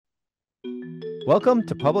Welcome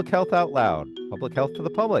to Public Health Out Loud, Public Health to the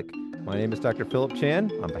Public. My name is Dr. Philip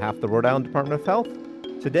Chan on behalf of the Rhode Island Department of Health.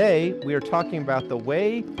 Today, we are talking about the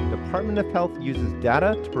way Department of Health uses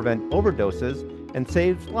data to prevent overdoses and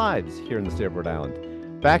saves lives here in the state of Rhode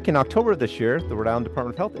Island. Back in October of this year, the Rhode Island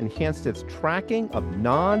Department of Health enhanced its tracking of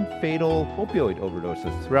non-fatal opioid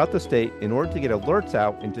overdoses throughout the state in order to get alerts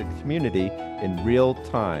out into the community in real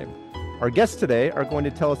time. Our guests today are going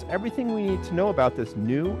to tell us everything we need to know about this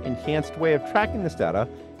new, enhanced way of tracking this data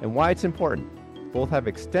and why it's important. Both have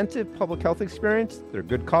extensive public health experience, they're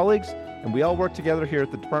good colleagues, and we all work together here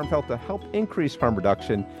at the Department of Health to help increase harm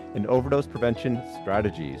reduction and overdose prevention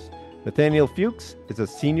strategies. Nathaniel Fuchs is a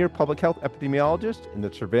senior public health epidemiologist in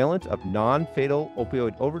the surveillance of non-fatal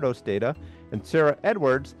opioid overdose data, and Sarah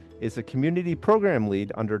Edwards is a community program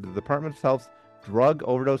lead under the Department of Health's Drug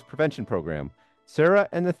Overdose Prevention Program. Sarah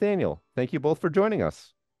and Nathaniel, thank you both for joining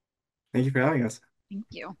us. Thank you for having us. Thank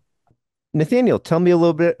you. Nathaniel, tell me a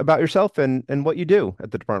little bit about yourself and what you do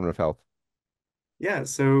at the Department of Health. Yeah,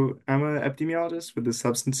 so I'm an epidemiologist with the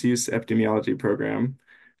Substance Use Epidemiology program.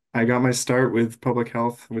 I got my start with public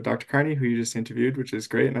health with Dr. Carney, who you just interviewed, which is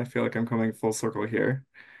great, and I feel like I'm coming full circle here.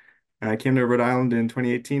 I came to Rhode Island in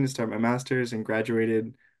 2018 to start my master's and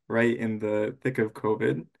graduated right in the thick of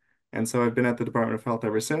COVID. And so I've been at the Department of Health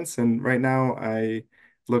ever since, and right now I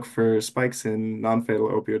look for spikes in non-fatal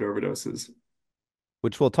opioid overdoses.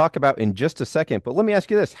 Which we'll talk about in just a second. But let me ask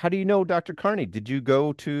you this. How do you know Dr. Carney? Did you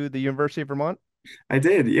go to the University of Vermont? I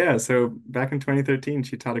did, yeah. So back in 2013,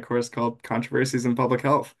 she taught a course called Controversies in Public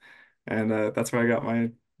Health. And that's where I got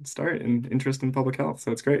my start and interest in public health.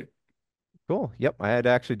 So it's great. Cool. Yep. I had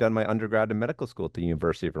actually done my undergrad in medical school at the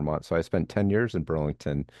University of Vermont. So I spent 10 years in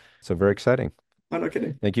Burlington. So very exciting. Oh, no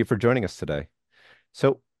kidding. Thank you for joining us today.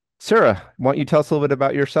 So, Sarah, why don't you tell us a little bit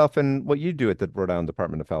about yourself and what you do at the Rhode Island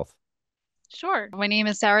Department of Health? Sure. My name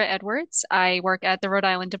is Sarah Edwards. I work at the Rhode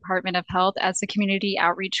Island Department of Health as the Community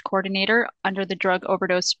Outreach Coordinator under the Drug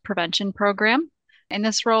Overdose Prevention Program. In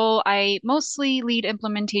this role, I mostly lead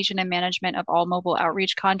implementation and management of all mobile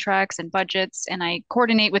outreach contracts and budgets, and I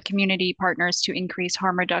coordinate with community partners to increase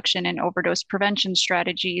harm reduction and overdose prevention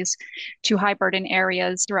strategies to high burden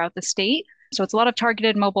areas throughout the state. So it's a lot of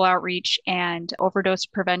targeted mobile outreach and overdose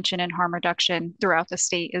prevention and harm reduction throughout the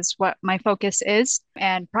state is what my focus is.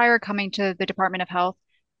 And prior coming to the Department of Health,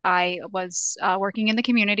 I was working in the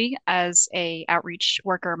community as a outreach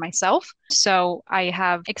worker myself. So I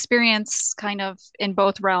have experience kind of in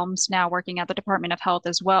both realms now working at the Department of Health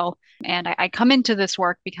as well. And I come into this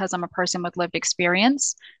work because I'm a person with lived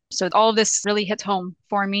experience. So all of this really hits home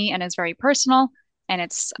for me and is very personal. And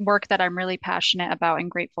it's work that I'm really passionate about and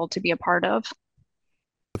grateful to be a part of.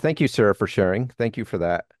 Thank you, Sarah, for sharing. Thank you for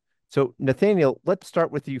that. So, Nathaniel, let's start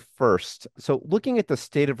with you first. So, looking at the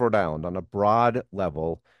state of Rhode Island on a broad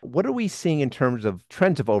level, what are we seeing in terms of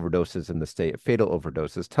trends of overdoses in the state, fatal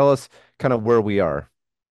overdoses? Tell us kind of where we are.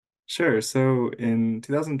 Sure. So in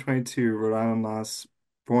 2022, Rhode Island lost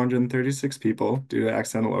 436 people due to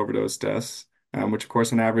accidental overdose deaths, which of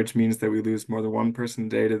course on average means that we lose more than one person a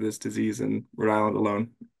day to this disease in Rhode Island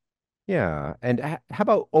alone. Yeah. And how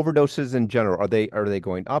about overdoses in general? Are they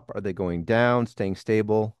going up? Are they going down, staying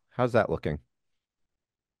stable? How's that looking?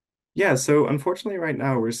 Yeah, so unfortunately, right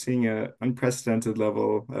now we're seeing an unprecedented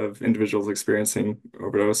level of individuals experiencing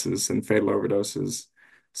overdoses and fatal overdoses.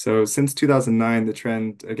 So since 2009, the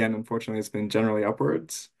trend, again, unfortunately, has been generally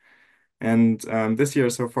upwards. And this year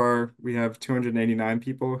so far, we have 289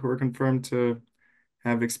 people who are confirmed to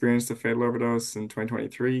have experienced a fatal overdose in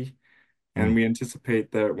 2023. And we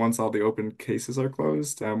anticipate that once all the open cases are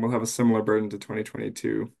closed, we'll have a similar burden to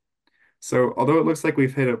 2022. So, although it looks like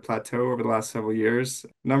we've hit a plateau over the last several years, the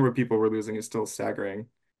number of people we're losing is still staggering.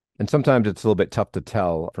 And sometimes it's a little bit tough to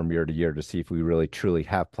tell from year to year to see if we really truly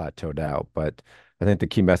have plateaued out. But I think the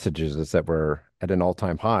key message is that we're at an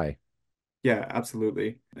all-time high. Yeah,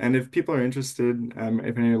 absolutely. And if people are interested, if any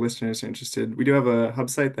of your listeners are interested, we do have a hub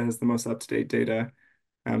site that has the most up-to-date data.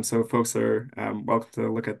 So folks are welcome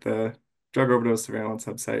to look at the drug overdose surveillance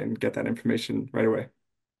website and get that information right away.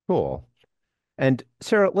 Cool. And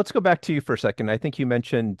Sarah, let's go back to you for a second. I think you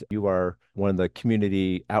mentioned you are one of the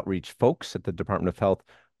community outreach folks at the Department of Health.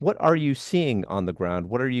 What are you seeing on the ground?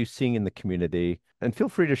 What are you seeing in the community? And feel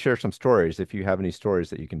free to share some stories if you have any stories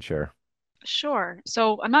that you can share. Sure.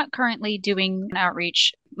 So I'm not currently doing an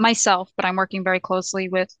outreach myself, but I'm working very closely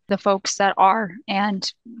with the folks that are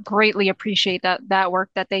and greatly appreciate that work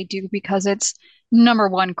that they do because it's number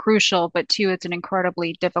one crucial, but two, it's an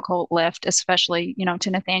incredibly difficult lift, especially, to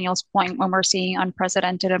Nathaniel's point, when we're seeing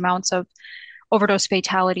unprecedented amounts of overdose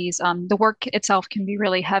fatalities. The work itself can be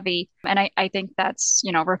really heavy. And I think that's,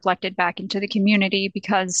 reflected back into the community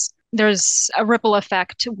because there's a ripple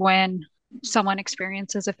effect when someone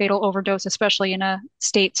experiences a fatal overdose, especially in a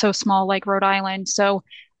state so small like Rhode Island. So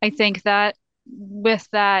I think that with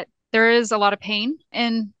that, there is a lot of pain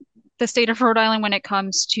in the state of Rhode Island when it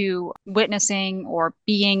comes to witnessing or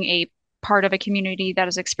being a part of a community that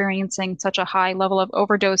is experiencing such a high level of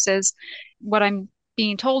overdoses. What I'm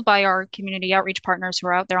being told by our community outreach partners who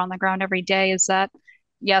are out there on the ground every day is that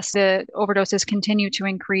yes, the overdoses continue to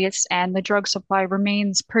increase and the drug supply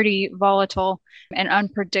remains pretty volatile and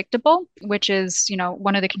unpredictable, which is,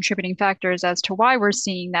 one of the contributing factors as to why we're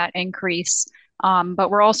seeing that increase.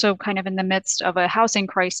 But we're also kind of in the midst of a housing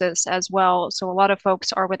crisis as well. So a lot of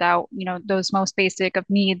folks are without, those most basic of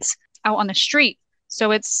needs out on the street.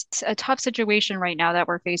 So it's a tough situation right now that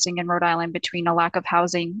we're facing in Rhode Island between a lack of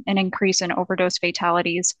housing, an increase in overdose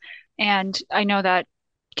fatalities. And I know that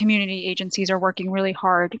community agencies are working really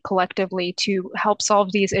hard collectively to help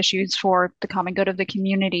solve these issues for the common good of the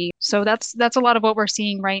community. So that's a lot of what we're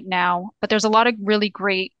seeing right now. But there's a lot of really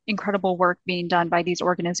great, incredible work being done by these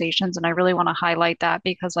organizations, and I really want to highlight that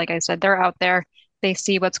because, like I said, they're out there. They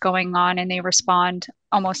see what's going on and they respond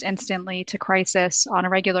almost instantly to crisis on a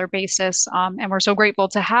regular basis. And we're so grateful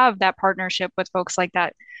to have that partnership with folks like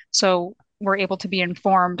that. So we're able to be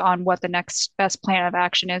informed on what the next best plan of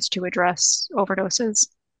action is to address overdoses.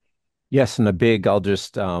 Yes, and I'll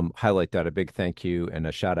just highlight that a big thank you and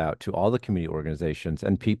a shout out to all the community organizations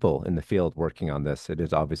and people in the field working on this. It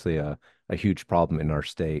is obviously a huge problem in our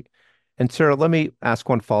state. And Sarah, let me ask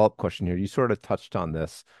one follow-up question here. You sort of touched on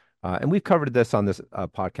this, and we've covered this on this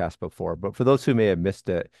podcast before, but for those who may have missed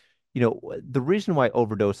it, the reason why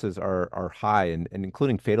overdoses are high and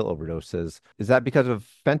including fatal overdoses, is that because of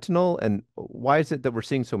fentanyl? And why is it that we're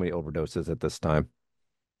seeing so many overdoses at this time?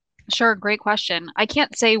 Sure, great question. I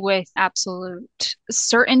can't say with absolute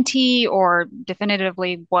certainty or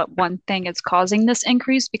definitively what one thing is causing this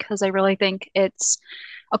increase because I really think it's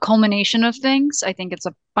a culmination of things. I think it's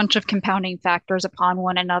a bunch of compounding factors upon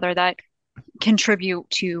one another that contribute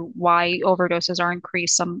to why overdoses are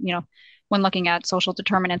increased. When looking at social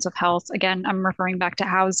determinants of health, again, I'm referring back to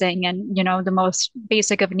housing and, the most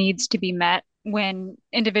basic of needs to be met. When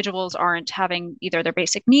individuals aren't having either their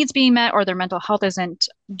basic needs being met or their mental health isn't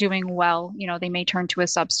doing well, they may turn to a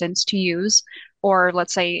substance to use. Or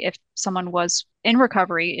let's say if someone was in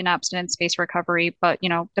recovery, in abstinence-based recovery, but,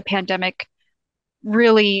 the pandemic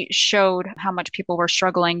really showed how much people were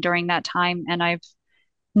struggling during that time. And I've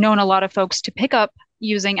known a lot of folks to pick up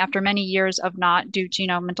using after many years of not due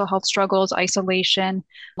to, mental health struggles, isolation,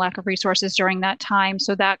 lack of resources during that time.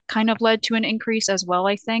 So that kind of led to an increase as well,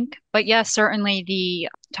 I think. But yes, certainly the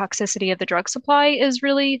toxicity of the drug supply is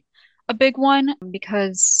really a big one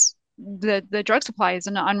because the drug supply is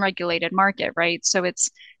an unregulated market, right? So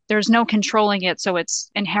there's no controlling it, so it's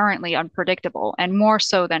inherently unpredictable and more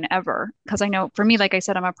so than ever. Because I know for me, like I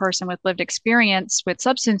said, I'm a person with lived experience with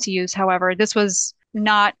substance use. However, this was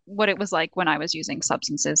not what it was like when I was using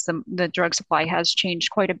substances. The drug supply has changed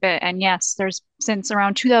quite a bit. And yes, there's since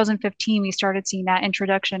around 2015, we started seeing that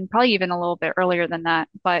introduction, probably even a little bit earlier than that,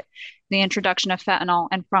 but the introduction of fentanyl.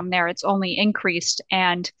 And from there, it's only increased.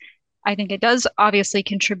 And I think it does obviously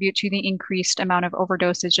contribute to the increased amount of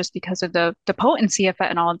overdoses just because of the potency of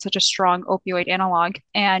fentanyl. It's such a strong opioid analog.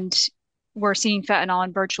 And we're seeing fentanyl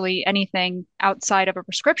in virtually anything outside of a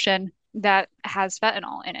prescription that has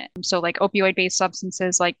fentanyl in it. So like opioid-based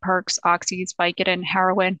substances like perks, oxys, Vicodin,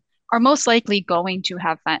 heroin are most likely going to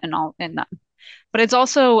have fentanyl in them. But it's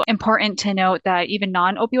also important to note that even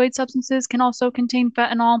non-opioid substances can also contain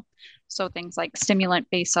fentanyl. So things like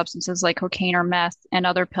stimulant-based substances like cocaine or meth and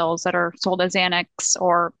other pills that are sold as Xanax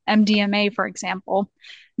or MDMA, for example.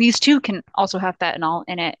 These too can also have fentanyl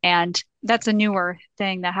in it. And that's a newer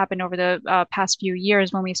thing that happened over the past few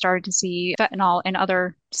years when we started to see fentanyl in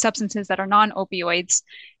other substances that are non-opioids.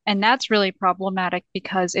 And that's really problematic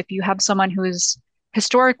because if you have someone who's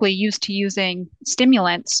historically used to using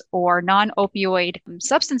stimulants or non-opioid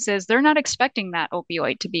substances, they're not expecting that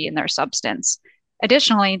opioid to be in their substance.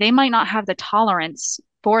 Additionally, they might not have the tolerance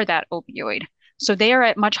for that opioid. So they are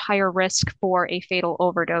at much higher risk for a fatal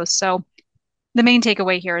overdose. So the main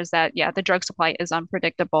takeaway here is that, yeah, the drug supply is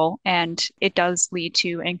unpredictable and it does lead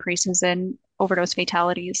to increases in overdose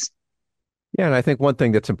fatalities. Yeah, and I think one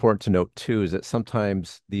thing that's important to note too is that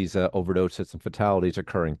sometimes these overdoses and fatalities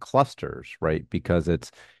occur in clusters, right? Because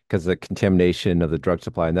of the contamination of the drug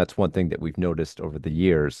supply, and that's one thing that we've noticed over the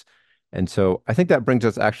years. And so I think that brings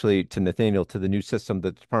us actually to Nathaniel, to the new system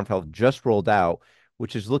that the Department of Health just rolled out,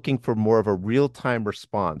 which is looking for more of a real-time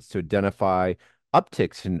response to identify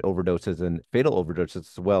upticks in overdoses and fatal overdoses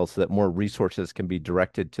as well, so that more resources can be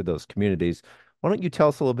directed to those communities. Why don't you tell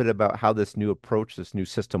us a little bit about how this new approach, this new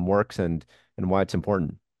system works and why it's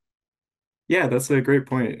important? Yeah, that's a great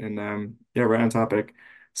point, and yeah, right on topic.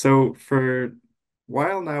 So for a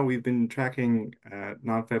while now, we've been tracking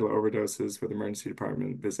non-fatal overdoses with emergency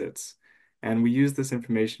department visits, and we use this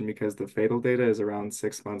information because the fatal data is around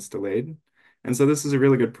 6 months delayed, and so this is a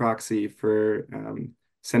really good proxy for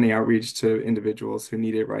sending outreach to individuals who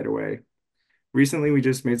need it right away. Recently, we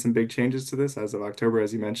just made some big changes to this as of October,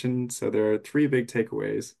 as you mentioned. So there are three big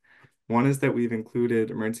takeaways. One is that we've included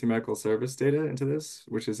emergency medical service data into this,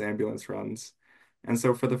 which is ambulance runs. And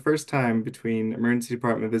so for the first time between emergency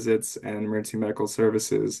department visits and emergency medical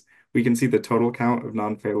services, we can see the total count of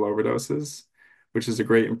non-fatal overdoses, which is a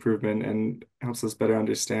great improvement and helps us better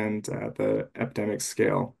understand the epidemic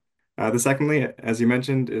scale. The secondly, as you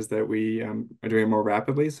mentioned, is that we are doing it more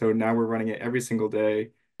rapidly. So now we're running it every single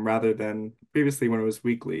day rather than previously when it was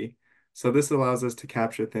weekly. So this allows us to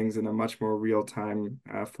capture things in a much more real-time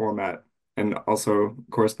format and also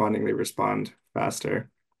correspondingly respond faster.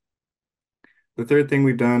 The third thing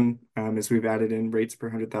we've done is we've added in rates per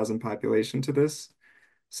 100,000 population to this.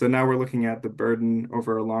 So now we're looking at the burden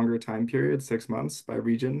over a longer time period, 6 months by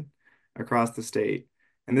region across the state.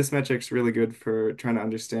 And this metric's really good for trying to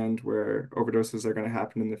understand where overdoses are going to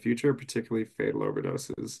happen in the future, particularly fatal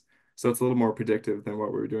overdoses. So it's a little more predictive than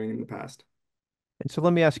what we were doing in the past. And so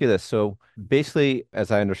let me ask you this. So basically,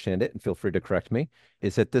 as I understand it, and feel free to correct me,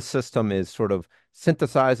 is that this system is sort of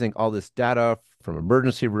synthesizing all this data from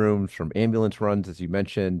emergency rooms, from ambulance runs, as you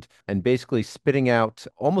mentioned, and basically spitting out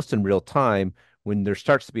almost in real time when there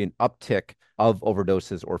starts to be an uptick of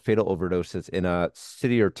overdoses or fatal overdoses in a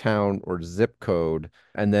city or town or zip code,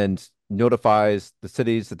 and then notifies the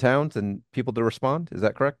cities, the towns, and people to respond. Is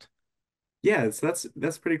that correct? Yeah, so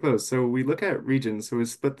that's pretty close. So we look at regions. So we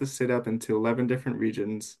split the state up into 11 different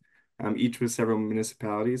regions, each with several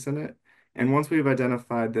municipalities in it. And once we've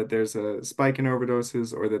identified that there's a spike in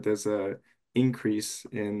overdoses or that there's a increase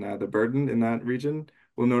in the burden in that region,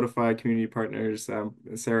 we'll notify community partners.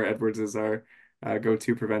 Sarah Edwards is our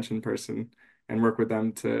go-to prevention person and work with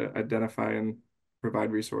them to identify and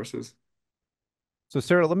provide resources. So,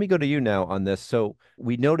 Sarah, let me go to you now on this. So,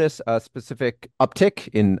 we notice a specific uptick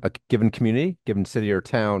in a given community, given city or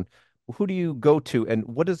town. Who do you go to, and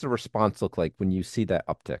what does the response look like when you see that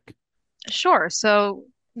uptick? Sure. So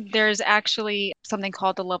there's actually something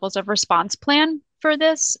called the levels of response plan for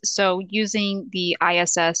this. So using the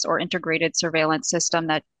ISS or integrated surveillance system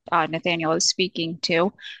that Nathaniel is speaking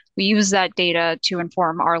to, we use that data to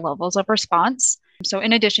inform our levels of response. So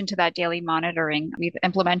in addition to that daily monitoring, we've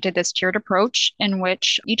implemented this tiered approach in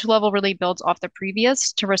which each level really builds off the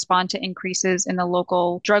previous to respond to increases in the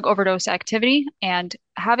local drug overdose activity. And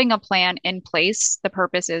having a plan in place, the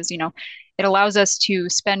purpose is, it allows us to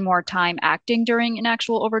spend more time acting during an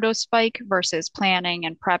actual overdose spike versus planning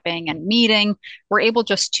and prepping and meeting. We're able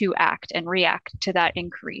just to act and react to that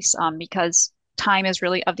increase because time is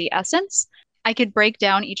really of the essence. I could break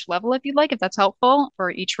down each level if you'd like, if that's helpful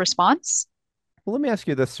for each response. Well, let me ask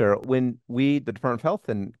you this, Sarah. When we, the Department of Health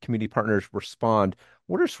and community partners, respond,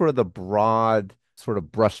 what are sort of the broad sort of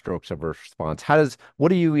brushstrokes of a response? What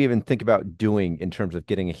do you even think about doing in terms of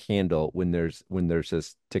getting a handle when there's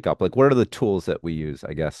this tick up? Like, what are the tools that we use,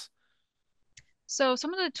 I guess? So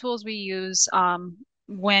some of the tools we use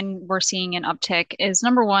when we're seeing an uptick is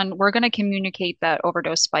number one, we're going to communicate that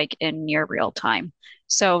overdose spike in near real time.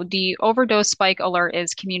 So the overdose spike alert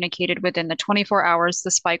is communicated within the 24 hours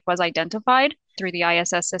the spike was identified through the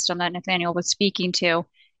ISS system that Nathaniel was speaking to.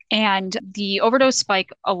 And the overdose spike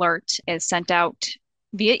alert is sent out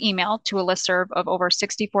via email to a listserv of over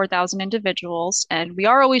 64,000 individuals. And we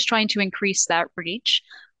are always trying to increase that reach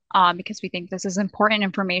because we think this is important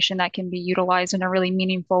information that can be utilized in a really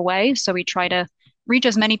meaningful way. So we try to reach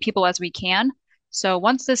as many people as we can. So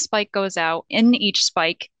once this spike goes out, in each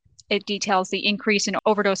spike, it details the increase in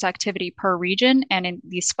overdose activity per region. And in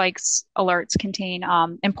these spikes alerts contain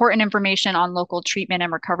important information on local treatment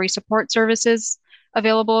and recovery support services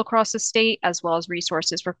available across the state, as well as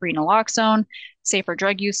resources for free naloxone, safer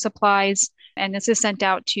drug use supplies. And this is sent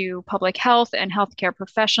out to public health and healthcare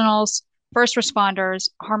professionals, first responders,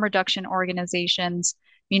 harm reduction organizations,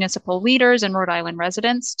 municipal leaders, and Rhode Island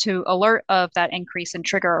residents to alert of that increase and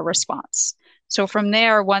trigger a response. So from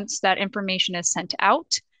there, once that information is sent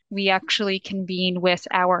out, we actually convene with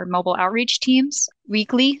our mobile outreach teams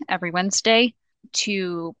weekly, every Wednesday,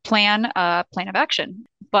 to plan a plan of action.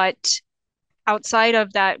 But outside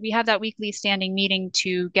of that, we have that weekly standing meeting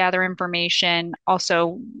to gather information,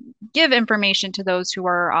 also give information to those who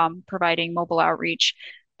are providing mobile outreach,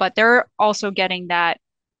 but they're also getting that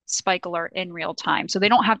spike alert in real time. So they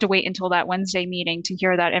don't have to wait until that Wednesday meeting to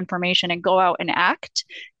hear that information and go out and act.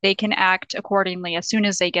 They can act accordingly as soon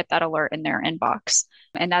as they get that alert in their inbox.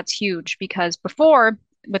 And that's huge because before,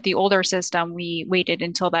 with the older system, we waited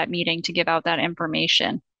until that meeting to give out that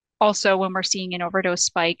information. Also, when we're seeing an overdose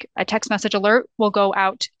spike, a text message alert will go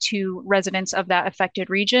out to residents of that affected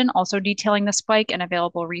region, also detailing the spike and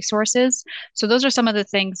available resources. So, those are some of the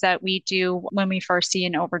things that we do when we first see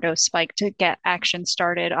an overdose spike to get action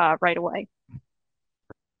started right away.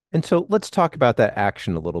 And so let's talk about that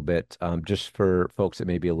action a little bit, just for folks that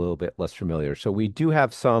may be a little bit less familiar. So we do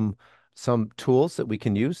have some tools that we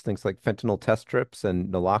can use, things like fentanyl test strips and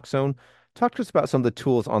naloxone. Talk to us about some of the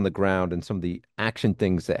tools on the ground and some of the action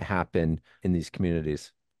things that happen in these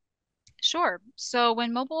communities. Sure. So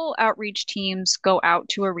when mobile outreach teams go out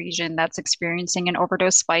to a region that's experiencing an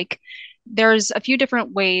overdose spike, there's a few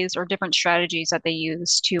different ways or different strategies that they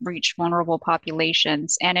use to reach vulnerable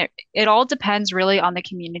populations. And it all depends really on the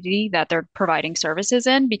community that they're providing services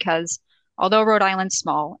in, because although Rhode Island's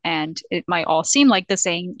small and it might all seem like the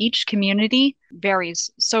same, each community varies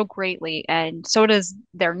so greatly, and so does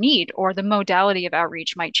their need, or the modality of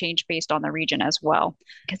outreach might change based on the region as well.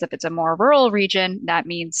 Because if it's a more rural region, that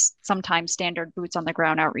means sometimes standard boots on the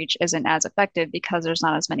ground outreach isn't as effective because there's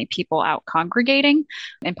not as many people out congregating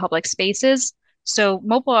in public spaces. So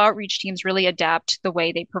mobile outreach teams really adapt the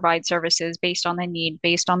way they provide services based on the need,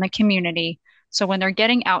 based on the community. So when they're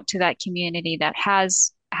getting out to that community that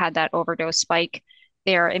has had that overdose spike,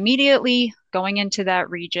 they're immediately going into that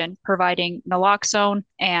region, providing naloxone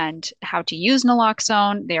and how to use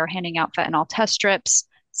naloxone. They're handing out fentanyl test strips,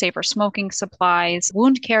 safer smoking supplies.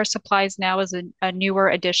 Wound care supplies now is a newer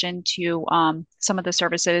addition to some of the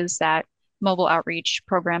services that mobile outreach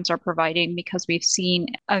programs are providing, because we've seen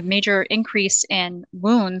a major increase in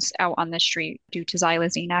wounds out on the street due to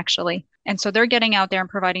xylazine, actually. And so they're getting out there and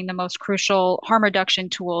providing the most crucial harm reduction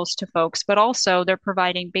tools to folks, but also they're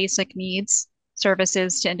providing basic needs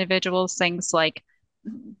services to individuals, things like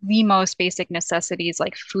the most basic necessities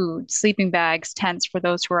like food, sleeping bags, tents for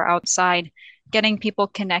those who are outside, getting people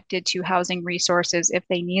connected to housing resources if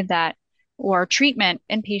they need that, or treatment,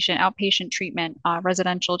 inpatient, outpatient treatment,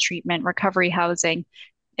 residential treatment, recovery housing.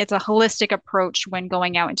 It's a holistic approach when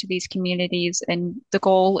going out into these communities. And the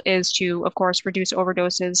goal is to, of course, reduce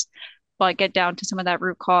overdoses, but get down to some of that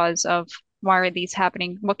root cause of why are these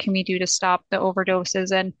happening? What can we do to stop the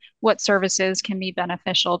overdoses? And what services can be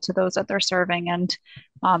beneficial to those that they're serving? And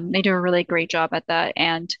they do a really great job at that.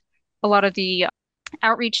 And a lot of the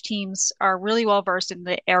outreach teams are really well versed in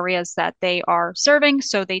the areas that they are serving.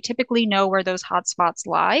 So they typically know where those hotspots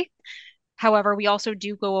lie. However, we also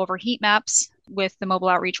do go over heat maps with the mobile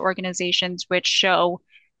outreach organizations, which show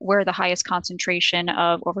where the highest concentration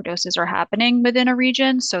of overdoses are happening within a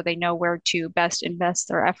region. So they know where to best invest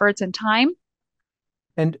their efforts and time.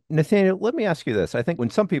 And Nathaniel, let me ask you this. I think when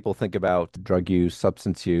some people think about drug use,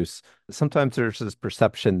 substance use, sometimes there's this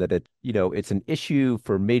perception that it's an issue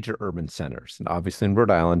for major urban centers. And obviously in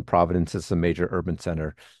Rhode Island, Providence is a major urban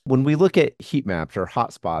center. When we look at heat maps or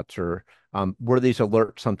hotspots or where these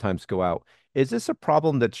alerts sometimes go out, is this a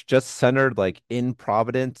problem that's just centered like in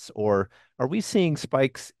Providence, or are we seeing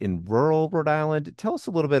spikes in rural Rhode Island? Tell us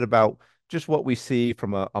a little bit about just what we see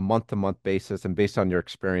from a month-to-month basis and based on your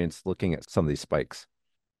experience looking at some of these spikes.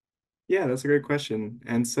 Yeah, that's a great question.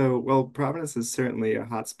 And so, well, Providence is certainly a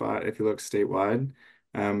hotspot if you look statewide.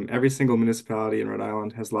 Every single municipality in Rhode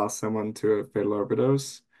Island has lost someone to a fatal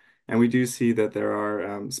overdose. And we do see that there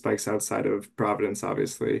are spikes outside of Providence,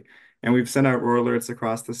 obviously. And we've sent out rural alerts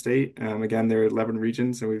across the state. Again, there are 11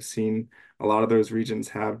 regions, and we've seen a lot of those regions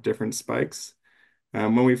have different spikes.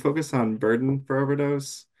 When we focus on burden for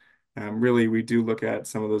overdose, really, we do look at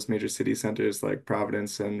some of those major city centers like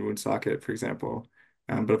Providence and Woonsocket, for example.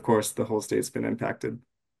 But of course, the whole state's been impacted.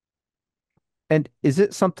 And is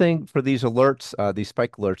it something for these alerts, these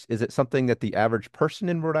spike alerts, is it something that the average person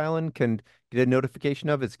in Rhode Island can get a notification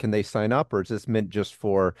of? Can they sign up, or is this meant just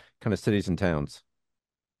for kind of cities and towns?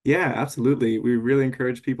 Yeah, absolutely. We really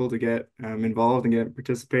encourage people to get involved and get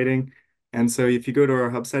participating. And so if you go to our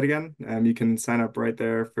hub site again, you can sign up right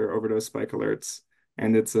there for overdose spike alerts.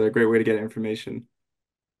 And it's a great way to get information.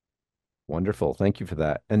 Wonderful. Thank you for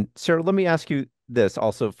that. And Sarah, let me ask you this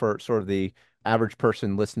also for sort of the average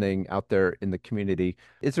person listening out there in the community.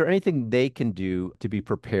 Is there anything they can do to be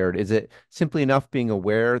prepared? Is it simply enough being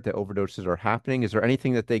aware that overdoses are happening? Is there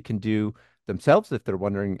anything that they can do themselves if they're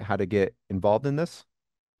wondering how to get involved in this?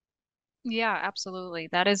 Yeah, absolutely.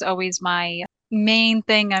 That is always my main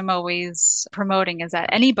thing I'm always promoting, is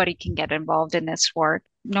that anybody can get involved in this work.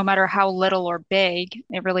 no matter how little or big,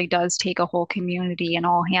 it really does take a whole community and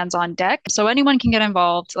all hands on deck. So anyone can get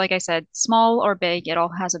involved. Like I said, small or big, it all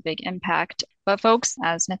has a big impact. But folks,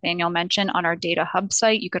 as Nathaniel mentioned, on our Data Hub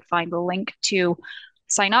site, you could find the link to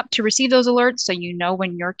sign up to receive those alerts so you know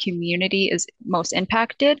when your community is most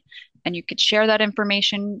impacted. And you could share that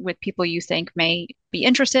information with people you think may be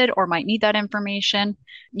interested or might need that information.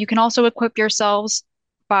 You can also equip yourselves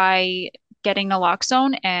by getting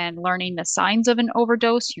naloxone and learning the signs of an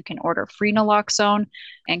overdose. You can order free naloxone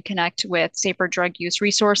and connect with safer drug use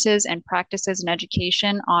resources and practices and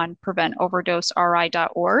education on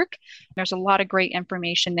preventoverdoseri.org. There's a lot of great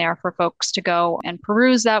information there for folks to go and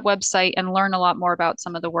peruse that website and learn a lot more about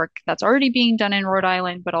some of the work that's already being done in Rhode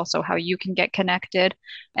Island, but also how you can get connected.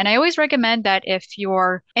 And I always recommend that if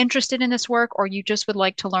you're interested in this work or you just would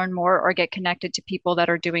like to learn more or get connected to people that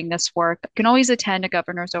are doing this work, you can always attend a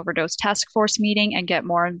Governor's Overdose Task Force meeting and get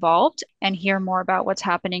more involved and hear more about what's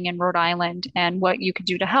happening in Rhode Island and what you could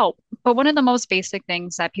do to help. But one of the most basic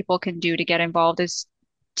things that people can do to get involved is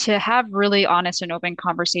to have really honest and open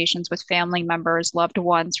conversations with family members, loved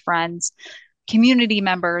ones, friends, community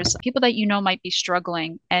members, people that you know might be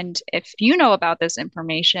struggling. And if you know about this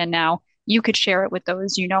information now, you could share it with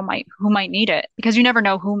those you know might need it, because you never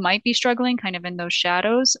know who might be struggling kind of in those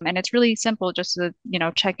shadows. And it's really simple just to,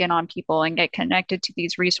 check in on people and get connected to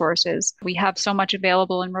these resources. We have so much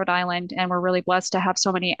available in Rhode Island, and we're really blessed to have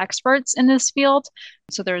so many experts in this field.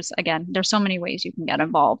 So there's so many ways you can get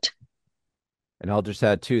involved. And I'll just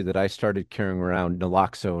add too that I started carrying around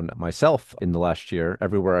naloxone myself in the last year,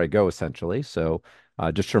 everywhere I go, essentially. So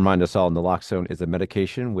just to remind us all, naloxone is a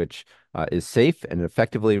medication which is safe and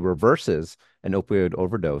effectively reverses an opioid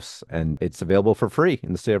overdose, and it's available for free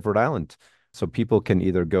in the state of Rhode Island. So people can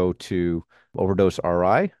either go to Overdose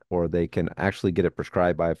RI, or they can actually get it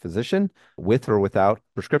prescribed by a physician with or without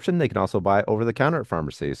prescription. They can also buy it over the counter at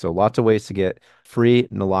pharmacies. So lots of ways to get free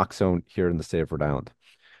naloxone here in the state of Rhode Island.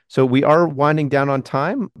 So we are winding down on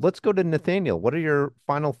time. Let's go to Nathaniel. What are your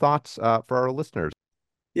final thoughts for our listeners?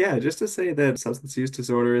 Yeah, just to say that substance use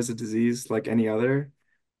disorder is a disease like any other.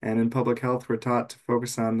 And in public health, we're taught to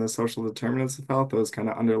focus on the social determinants of health, those kind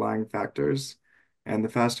of underlying factors. And the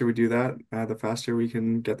faster we do that, the faster we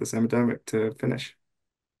can get this epidemic to finish.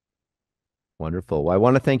 Wonderful. Well, I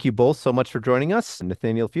want to thank you both so much for joining us.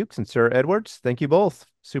 Nathaniel Fuchs and Sarah Edwards, thank you both.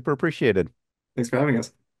 Super appreciated. Thanks for having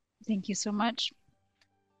us. Thank you so much.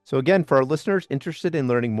 So again, for our listeners interested in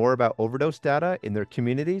learning more about overdose data in their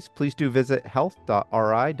communities, please do visit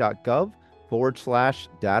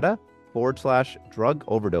health.ri.gov/data/drug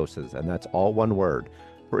overdoses. And that's all one word.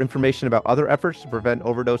 For information about other efforts to prevent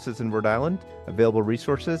overdoses in Rhode Island, available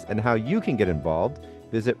resources, and how you can get involved,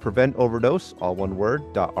 visit preventoverdose, all one word,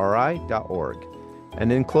 .ri.org. And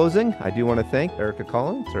in closing, I do want to thank Erica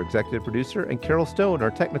Collins, our executive producer, and Carol Stone, our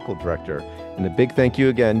technical director. And a big thank you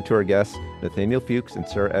again to our guests, Nathaniel Fuchs and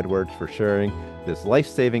Sarah Edwards, for sharing this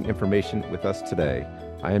life-saving information with us today.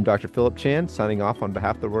 I am Dr. Philip Chan, signing off on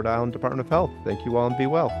behalf of the Rhode Island Department of Health. Thank you all and be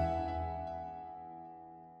well.